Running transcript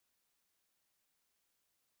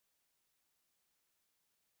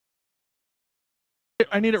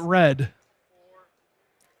I need it red.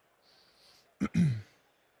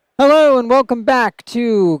 Hello and welcome back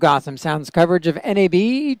to Gotham Sound's coverage of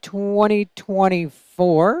NAB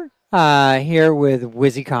 2024 here with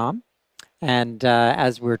Wisycom. And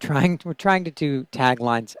as we're trying to do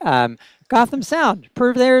taglines, Gotham Sound,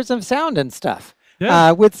 purveyors of sound and stuff.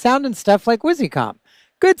 Yeah. With sound and stuff like Wisycom.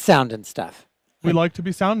 Good sound and stuff. We like to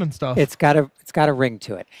be sound and stuff. It's got a ring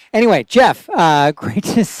to it. Anyway, Geoff, great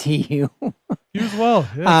to see you. You as well.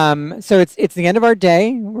 Yeah. So it's the end of our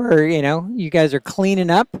day. We're you guys are cleaning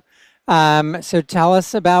up. So tell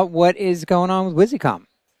us about what is going on with Wisycom.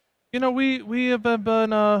 We have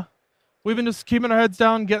been we've been just keeping our heads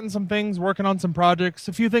down, getting some things, working on some projects,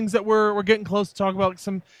 a few things that we're getting close to talk about, like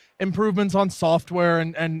some improvements on software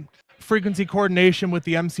and frequency coordination with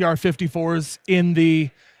the MCR54s in the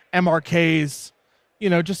MRKs.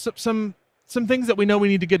 Just some things that we know we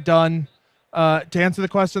need to get done. To answer the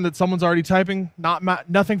question that someone's already typing,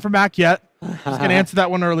 nothing for Mac yet. Just gonna answer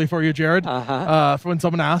that one early for you, Jared, for when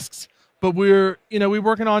someone asks. But we're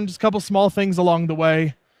working on just a couple small things along the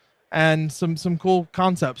way, and some cool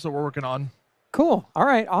concepts that we're working on. Cool. All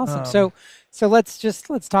right. Awesome. So let's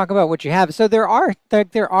talk about what you have. So there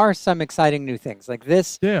are some exciting new things like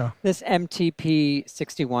this. Yeah. This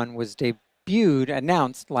MTP61 was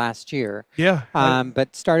announced last year. Yeah.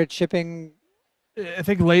 But started shipping. I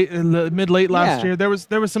think mid-late last year. There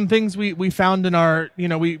was some things we found in our,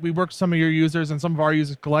 we worked with some of your users and some of our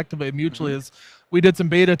users collectively mutually as we did some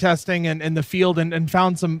beta testing in the field and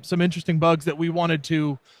found some interesting bugs that we wanted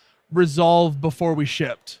to resolve before we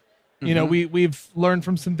shipped. We've learned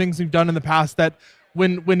from some things we've done in the past that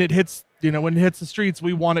when it hits the streets,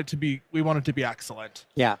 we want it to be excellent.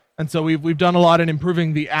 Yeah. And so we've done a lot in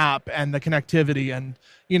improving the app and the connectivity, and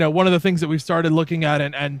one of the things that we've started looking at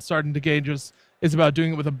and starting to gauge is about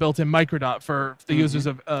doing it with a built-in microdot for the users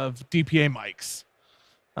of DPA mics.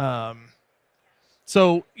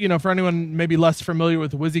 So, for anyone maybe less familiar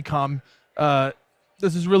with Wisycom,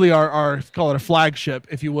 this is really our call it a flagship,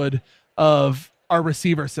 if you would, of our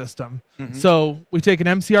receiver system. So we take an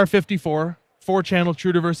MCR54 4-channel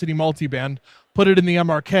true diversity multiband, put it in the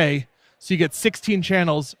MRK, so you get 16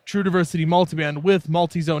 channels true diversity multiband with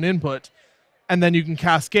multi-zone input, and then you can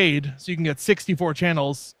cascade, so you can get 64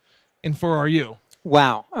 channels in 4RU.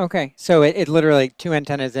 Wow. Okay. So it literally 2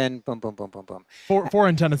 antennas in, boom, boom, boom, boom, boom. Four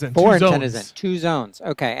antennas in. 4 antennas in, 2 zones.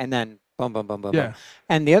 Okay, and then boom, boom, boom, boom, boom.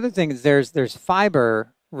 And the other thing is there's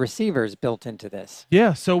fiber receivers built into this.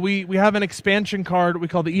 Yeah. So we have an expansion card we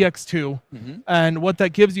call the EX2, and what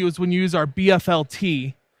that gives you is when you use our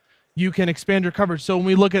BFLT, you can expand your coverage. So when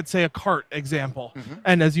we look at, say, a cart example,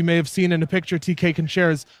 and as you may have seen in a picture TK can share,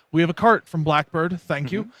 is we have a cart from Blackbird.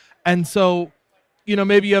 Thank you. And so,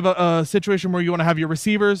 maybe you have a situation where you want to have your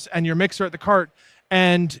receivers and your mixer at the cart,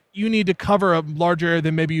 and you need to cover a larger area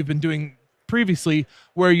than maybe you've been doing previously,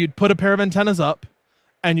 where you'd put a pair of antennas up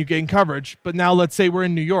and you gain coverage. But now let's say we're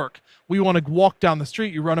in New York. We want to walk down the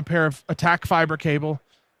street. You run a pair of attack fiber cable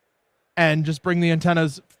and just bring the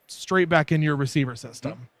antennas straight back in your receiver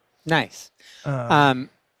system. Nice.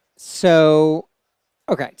 So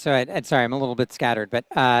sorry, I'm a little bit scattered, but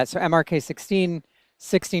so MRK16,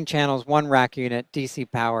 16 channels, 1 rack unit,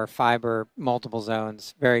 DC power, fiber, multiple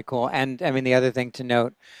zones. Very cool. And I mean, the other thing to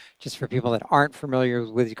note, just for people that aren't familiar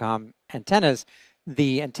with Wisycom antennas,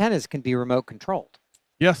 the antennas can be remote controlled.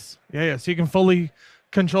 Yes. Yeah. So you can fully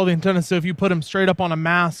control the antennas. So if you put them straight up on a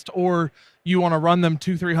mast, or you want to run them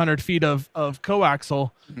 200-300 feet of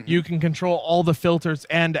coaxial, you can control all the filters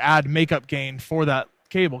and add makeup gain for that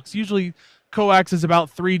cable. Because usually coax is about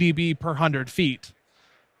 3 dB per 100 feet.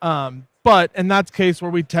 But in that case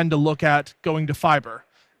where we tend to look at going to fiber.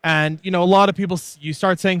 And, a lot of people, you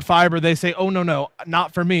start saying fiber, they say, oh, no,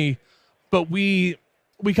 not for me. But we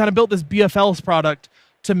kind of built this BFLs product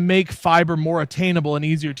to make fiber more attainable and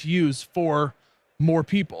easier to use for more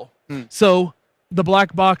people. So the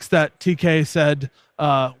black box that TK said,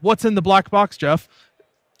 what's in the black box, Geoff?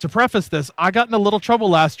 To preface this, I got in a little trouble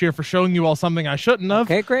last year for showing you all something I shouldn't have.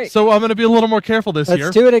 Okay, great. So I'm going to be a little more careful this year.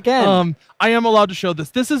 Let's do it again. I am allowed to show this.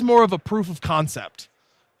 This is more of a proof of concept.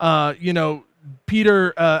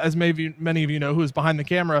 Peter, as many of you know, who is behind the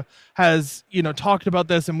camera, has talked about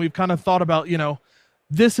this, and we've kind of thought about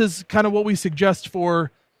this is kind of what we suggest for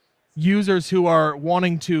users who are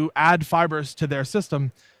wanting to add fibers to their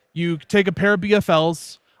system. You take a pair of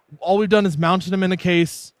BFLs. All we've done is mounted them in a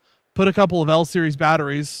case, put a couple of L-series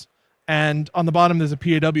batteries, and on the bottom there's a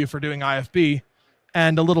PAW for doing IFB,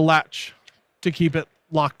 and a little latch to keep it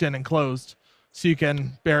locked in and closed so you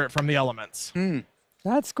can bear it from the elements.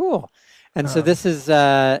 That's cool. And so this is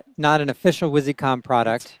not an official Wisycom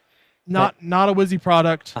product. not a Wizy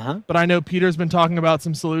product, Uh-huh. but I know Peter's been talking about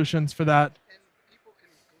some solutions for that.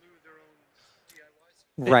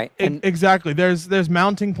 Right. Exactly. There's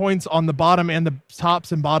mounting points on the bottom and the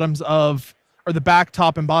tops and bottoms of, or the back,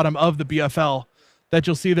 top, and bottom of the BFL that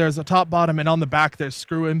you'll see there's a top, bottom, and on the back there's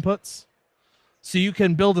screw inputs. So you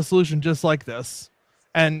can build a solution just like this.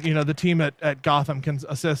 And, you know, the team at Gotham can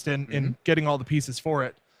assist in getting all the pieces for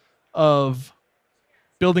it, of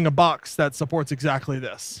building a box that supports exactly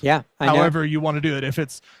this. Yeah. However you want to do it. If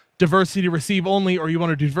it's diversity receive only, or you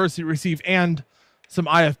want to do diversity receive and some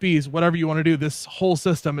IFBs, whatever you want to do, this whole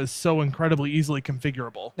system is so incredibly easily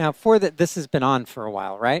configurable. Now, this has been on for a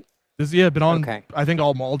while, right? This been on, I think,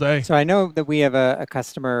 all day. So I know that we have a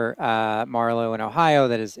customer, Marlo in Ohio,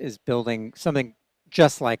 that is building something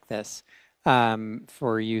just like this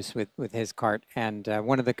for use with his cart. And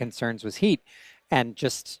one of the concerns was heat. And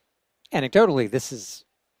just anecdotally, this is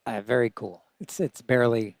very cool. It's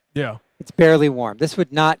barely warm. This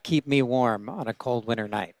would not keep me warm on a cold winter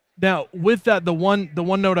night. Now, with that, the one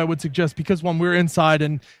note I would suggest, because when we're inside,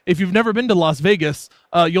 and if you've never been to Las Vegas,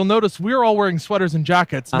 you'll notice we're all wearing sweaters and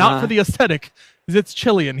jackets, not for the aesthetic, because it's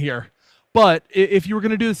chilly in here. But if you were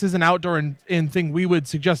going to do this as an outdoor thing, we would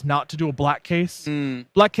suggest not to do a black case.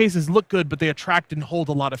 Black cases look good, but they attract and hold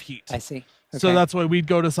a lot of heat. I see. Okay. So that's why we'd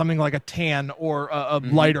go to something like a tan or a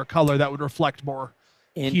lighter color that would reflect more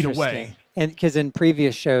heat away. And because in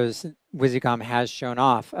previous shows, Wisycom has shown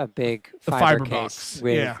off a big fiber case box.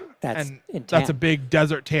 With that's a big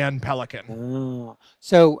desert tan Pelican. Oh.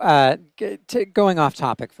 So going off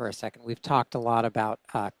topic for a second, we've talked a lot about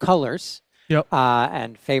colors. Yep.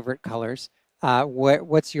 And favorite colors.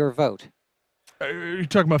 What's your vote? Are you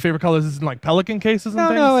talking about favorite colors as in like Pelican cases and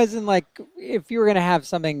things? No, as in like if you were going to have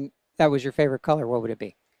something that was your favorite color, what would it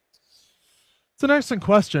be? It's an excellent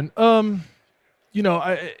question. You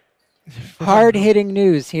know, hard-hitting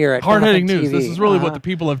news here at hard-hitting news. This is really what the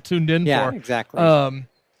people have tuned in for. Yeah, exactly.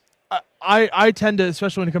 I tend to,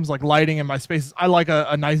 especially when it comes to like lighting in my spaces, I like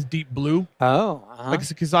a nice deep blue. Oh,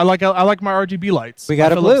 because I like my RGB lights. We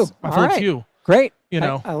got a blue. My Philips Hue. Great. You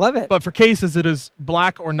know, I love it. But for cases, it is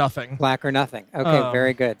black or nothing. Black or nothing. Okay,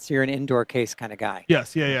 very good. So you're an indoor case kind of guy.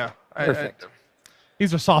 Yes. Yeah. Perfect.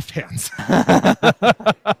 These are soft hands.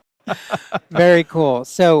 Very cool.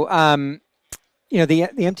 So, you know, the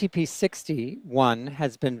MTP61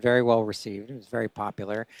 has been very well received. It was very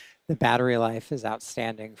popular. The battery life is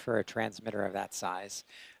outstanding for a transmitter of that size.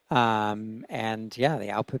 And yeah, the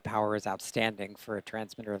output power is outstanding for a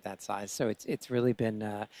transmitter of that size. So it's really been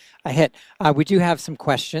a hit. We do have some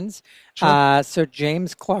questions. Sure. So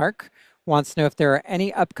James Clark wants to know if there are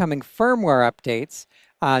any upcoming firmware updates,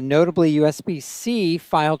 notably USB-C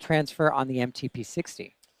file transfer on the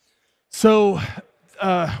MTP60. So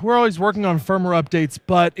we're always working on firmware updates,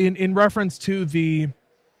 but in reference to the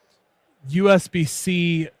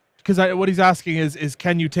USB-C, because what he's asking is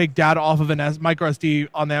can you take data off of an micro SD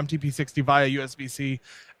on the MTP60 via USB-C?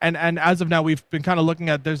 And as of now, we've been kind of looking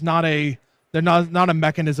at there's not a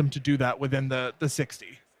mechanism to do that within the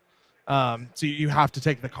 60. So you have to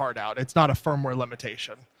take the card out. It's not a firmware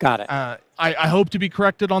limitation. Got it. I hope to be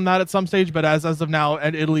corrected on that at some stage, but as of now,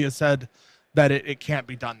 Italy has said that it can't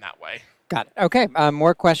be done that way. Got it. Okay,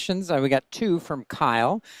 more questions. We got two from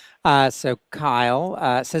Kyle. So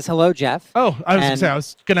Kyle says, hello, Geoff. Oh, I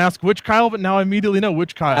was going to ask which Kyle, but now I immediately know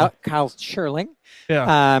which Kyle. Kyle Sherling.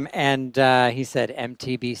 Yeah. And he said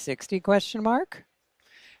MTB60 question mark.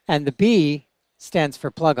 And the B stands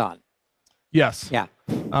for plug on. Yes. Yeah.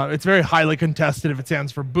 It's very highly contested if it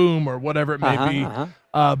stands for boom or whatever it may be.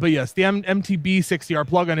 But yes, the MTB60, our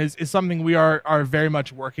plug-in, is something we are very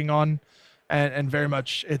much working on, and very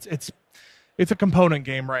much it's a component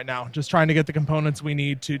game right now, just trying to get the components we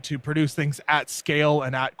need to produce things at scale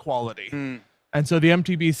and at quality. And so the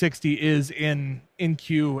MTB60 is in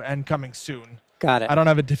queue and coming soon. Got it. I don't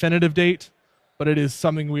have a definitive date, but it is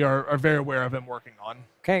something we are very aware of and working on.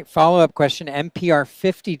 Okay, follow-up question,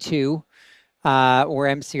 MPR52 or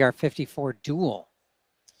MCR54 dual?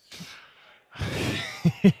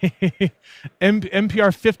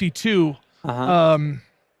 MPR52, I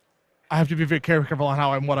have to be very careful on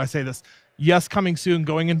how and what I say this. Yes, coming soon,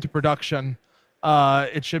 going into production.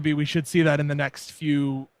 We should see that in the next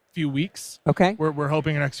few weeks. Okay. We're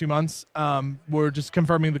hoping in the next few months. We're just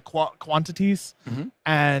confirming the quantities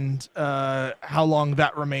and how long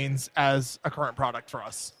that remains as a current product for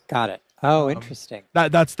us. Got it. Oh, interesting.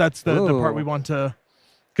 That's the part we want to,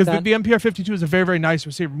 because the MPR52 is a very, very nice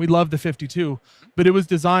receiver. We love the 52, but it was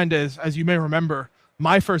designed as you may remember,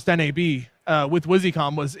 my first NAB with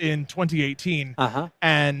Wisycom was in 2018,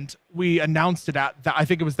 and we announced it at I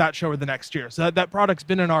think it was that show or the next year. So that product's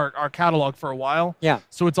been in our catalog for a while. Yeah.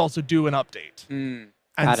 So it's also due an update.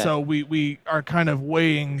 And so we are kind of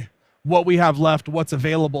weighing what we have left, what's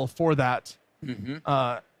available for that,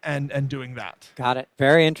 and doing that. Got it.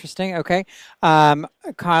 Very interesting. Okay.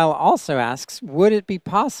 Kyle also asks, would it be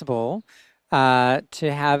possible to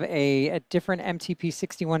have a different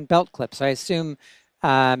MTP61 belt clip? So I assume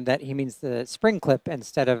that he means the spring clip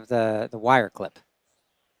instead of the wire clip.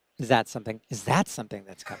 Is that something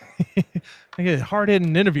that's coming? I get a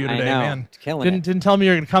hard-hitting interview today, man. Didn't tell me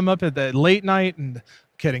you're going to come up at the late night. And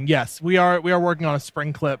kidding. Yes, we are working on a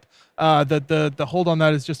spring clip. The hold on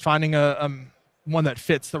that is just finding a one that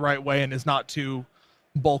fits the right way and is not too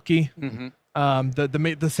bulky.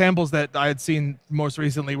 The samples that I had seen most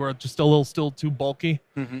recently were just still too bulky,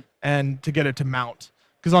 and to get it to mount.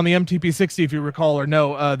 Because on the MTP60, if you recall or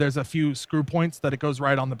know, there's a few screw points that it goes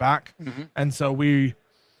right on the back, and so we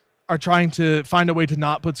are trying to find a way to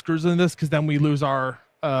not put screws in this, because then we lose our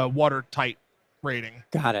watertight rating.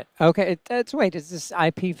 Got it. Okay. Wait, is this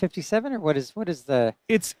IP57 or what is the?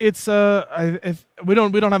 It's we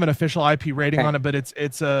don't have an official IP rating on it, but it's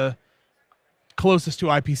closest to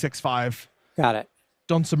IP65. Got it.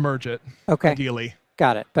 Don't submerge it. Okay. Ideally.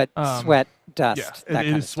 Got it. But sweat, dust. Yeah, it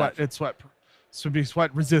is sweat. It's sweat. This would be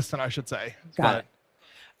sweat resistant, I should say. Got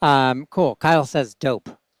it. Cool. Kyle says dope.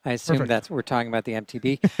 I assume that's we're talking about the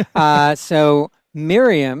MTB. So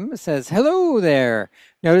Miriam says, hello there.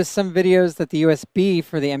 Notice some videos that the USB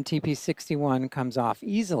for the MTP61 comes off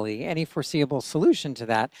easily. Any foreseeable solution to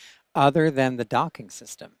that other than the docking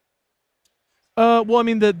system? Well, I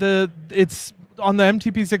mean, it's on the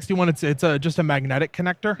MTP61. It's just a magnetic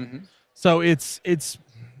connector, so it's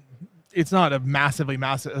not a massively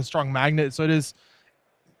strong magnet. So it is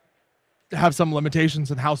have some limitations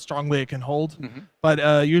in how strongly it can hold.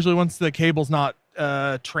 But usually, once the cable's not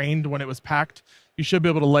trained when it was packed, you should be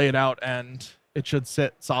able to lay it out and it should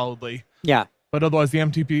sit solidly. Yeah. But otherwise, the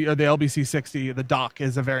MTP or the LBC60, the dock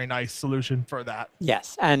is a very nice solution for that.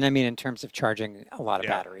 Yes, and I mean in terms of charging a lot of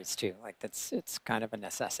batteries too, like it's kind of a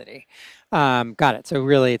necessity. Got it. So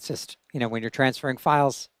really, it's just when you're transferring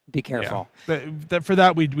files, be careful. Yeah. For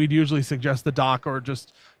that, we'd usually suggest the dock, or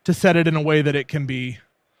just to set it in a way that it can be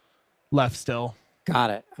left still.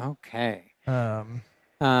 Got it. Okay.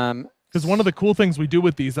 Because one of the cool things we do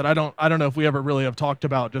with these that I don't know if we ever really have talked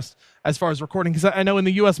about, just as far as recording, because I know in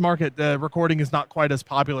the U.S. market, the recording is not quite as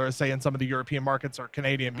popular as, say, in some of the European markets or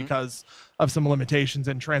Canadian because of some limitations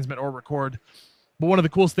in transmit or record. But one of the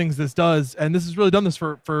coolest things this does, and this has really done this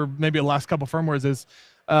for maybe the last couple firmwares, is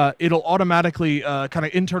it'll automatically kind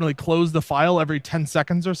of internally close the file every 10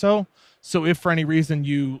 seconds or so. So if for any reason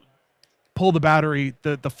you pull the battery,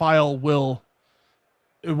 the file won't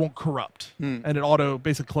corrupt, and it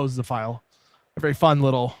basically closes the file. A very fun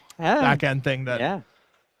little back end thing that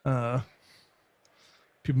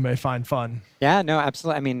people may find fun. Yeah, no,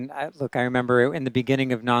 absolutely. I mean, look, I remember in the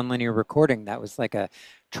beginning of nonlinear recording, that was like a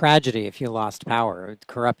tragedy if you lost power. It would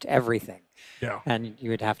corrupt everything. Yeah. And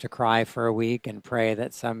you would have to cry for a week and pray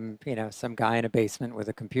that some guy in a basement with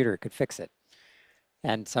a computer could fix it.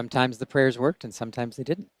 And sometimes the prayers worked and sometimes they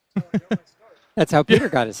didn't. That's how Peter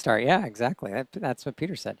got his start. Yeah, exactly. That's what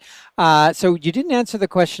Peter said. So you didn't answer the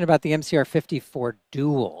question about the MCR54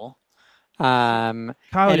 dual. Kyle,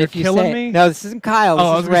 you're killing me? No, this isn't Kyle. This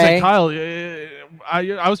I was is going to Ray. say,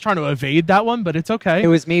 Kyle, I was trying to evade that one, but it's okay. It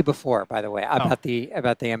was me before, by the way, about the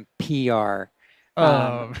MPR.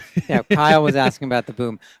 Kyle was asking about the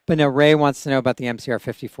boom. But no, Ray wants to know about the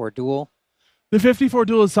MCR54 dual. The 54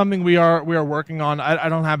 dual is something we are working on. I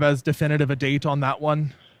don't have as definitive a date on that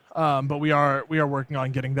one. But we are working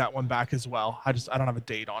on getting that one back as well. I don't have a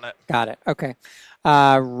date on it. Got it. Okay.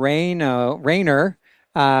 Rainer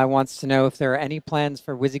wants to know if there are any plans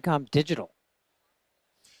for Wisycom Digital.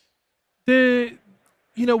 We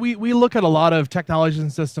look at a lot of technologies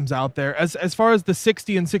and systems out there. As far as the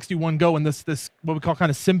 60 and 61 go in this what we call kind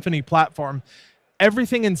of symphony platform,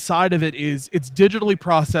 everything inside of it's digitally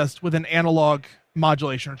processed with an analog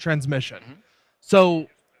modulation or transmission. So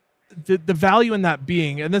the value in that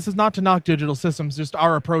being, and this is not to knock digital systems, just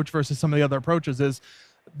our approach versus some of the other approaches, is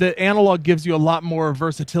the analog gives you a lot more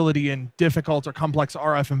versatility in difficult or complex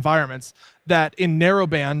RF environments that in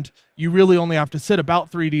narrowband, you really only have to sit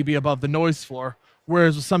about 3 dB above the noise floor,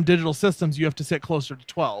 whereas with some digital systems, you have to sit closer to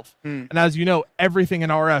 12. And as you know, everything in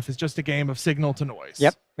RF is just a game of signal to noise.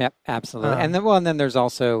 Yep, absolutely. And then there's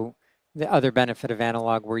also the other benefit of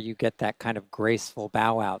analog where you get that kind of graceful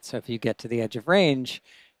bow out. So if you get to the edge of range,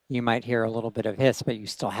 you might hear a little bit of hiss, but you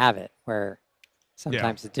still have it, where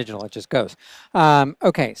Sometimes it's digital, it just goes.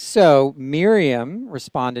 Okay, so Miriam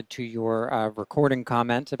responded to your recording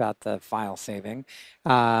comment about the file saving,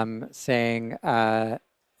 saying,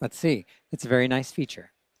 let's see, it's a very nice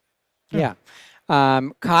feature. Yeah.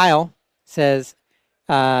 Kyle says,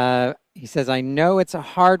 he says, I know it's a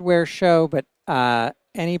hardware show, but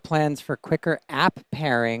any plans for quicker app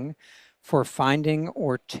pairing for finding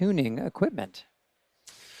or tuning equipment?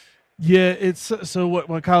 Yeah, it's so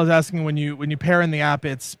what Kyle is asking, when you pair in the app,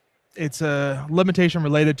 it's a limitation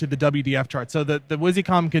related to the WDF chart. So the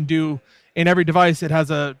Wisycom can do, in every device it has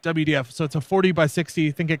a WDF, so it's a 40 by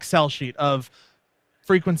 60 think Excel sheet of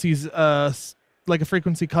frequencies, like a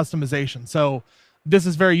frequency customization. So this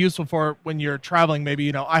is very useful for when you're traveling.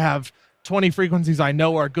 Maybe, I have 20 frequencies I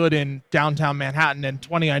know are good in downtown Manhattan and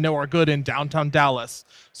 20 I know are good in downtown Dallas.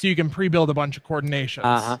 So you can pre-build a bunch of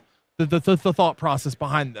coordinations. The thought process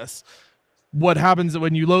behind this. What happens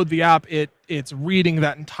when you load the app, it's reading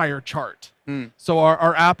that entire chart. So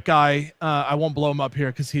our app guy, I won't blow him up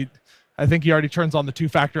here because I think he already turns on the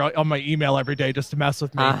 2-factor on my email every day just to mess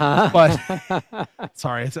with me. But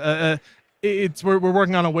sorry, we're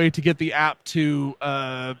working on a way to get the app to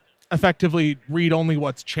effectively read only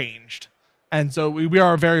what's changed. And so we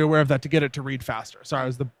are very aware of that to get it to read faster. Sorry, it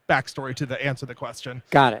was the backstory to answer the question.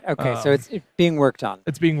 Got it. Okay, so it's being worked on.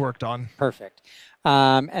 It's being worked on. Perfect.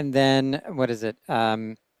 And then, what is it?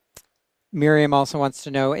 Miriam also wants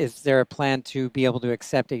to know, is there a plan to be able to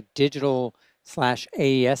accept a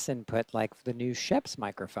digital/AES input like the new Sheps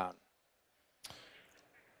microphone?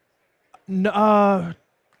 No,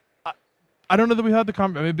 I don't know that we had the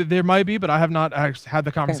conversation. Maybe there might be, but I have not actually had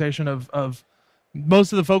the conversation of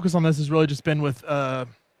most of the focus on this has really just been with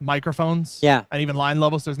microphones. Yeah. And even line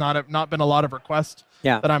levels. There's not been a lot of requests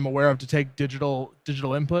that I'm aware of to take digital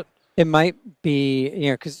input. It might be,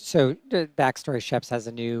 because the backstory, Sheps has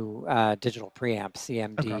a new digital preamp,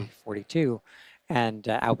 CMD42, and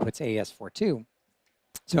outputs AES42.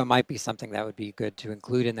 So it might be something that would be good to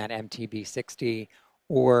include in that MTB60,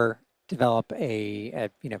 or develop a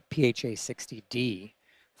PHA60D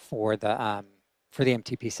for the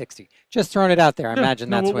MTP60. Just throwing it out there. I imagine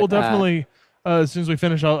that's what... We'll definitely, as soon as we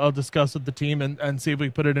finish, I'll discuss with the team and see if we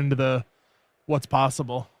put it into what's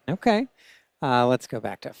possible. Okay. Let's go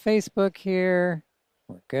back to Facebook here.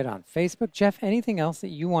 We're good on Facebook. Geoff, anything else that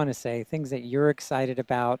you want to say? Things that you're excited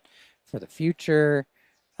about for the future?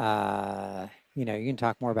 You can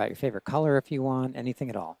talk more about your favorite color if you want. Anything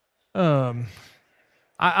at all?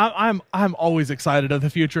 I'm always excited of the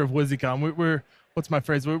future of Wisycom. We're what's my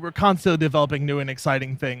phrase? We're constantly developing new and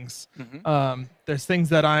exciting things. There's things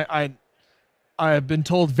that I have been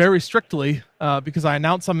told very strictly because I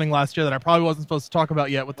announced something last year that I probably wasn't supposed to talk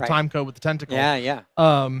about yet with the time code with the tentacle. Yeah.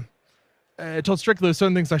 I told strictly there's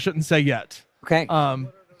certain things I shouldn't say yet. Okay.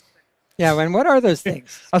 Yeah, and what are those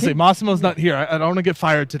things? I'll say Massimo's not here. I don't want to get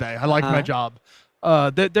fired today. I like my job.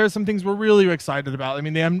 There's some things we're really excited about. I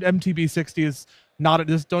mean, the MTB60 is not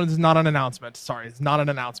an announcement. Sorry, it's not an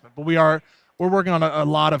announcement. But we're working on a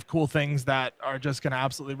lot of cool things that are just going to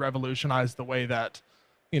absolutely revolutionize the way that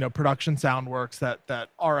production sound works, that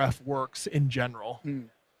RF works in general.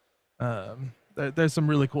 There's some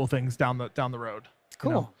really cool things down the road.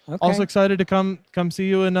 Cool. Okay. Also excited to come see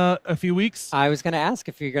you in a few weeks. I was going to ask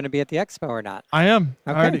if you're going to be at the expo or not. I am.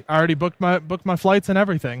 Okay. I already booked my flights and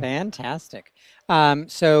everything. Fantastic.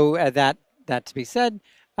 So that to be said,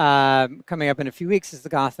 coming up in a few weeks is the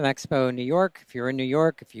Gotham Expo in New York. If you're in New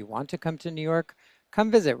York, if you want to come to New York, come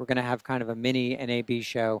visit. We're going to have kind of a mini NAB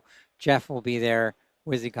show. Geoff will be there.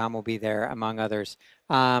 Wisycom will be there, among others.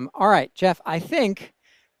 All right, Geoff, I think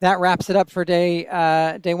that wraps it up for day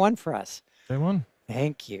one for us. Day one.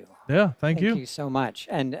 Thank you. Yeah, thank you. Thank you so much.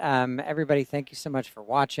 And everybody, thank you so much for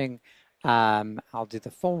watching. I'll do the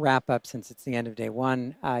full wrap-up since it's the end of day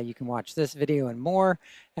one. You can watch this video and more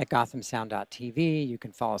at gothamsound.tv. You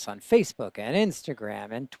can follow us on Facebook and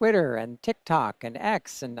Instagram and Twitter and TikTok and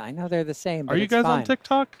X. And I know they're the same, but Are you guys fine. on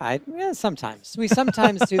TikTok? Yeah, sometimes. We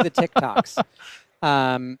sometimes do the TikToks.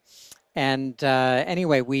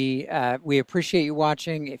 Anyway, we appreciate you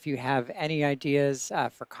watching. If you have any ideas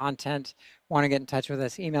for content, want to get in touch with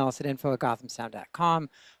us, email us at info@gothamsound.com.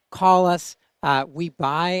 Call us. We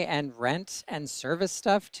buy and rent and service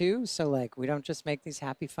stuff too. So we don't just make these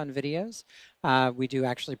happy, fun videos. We do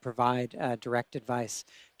actually provide direct advice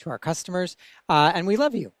to our customers. And we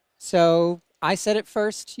love you. So I said it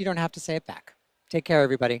first. You don't have to say it back. Take care,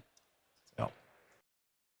 everybody.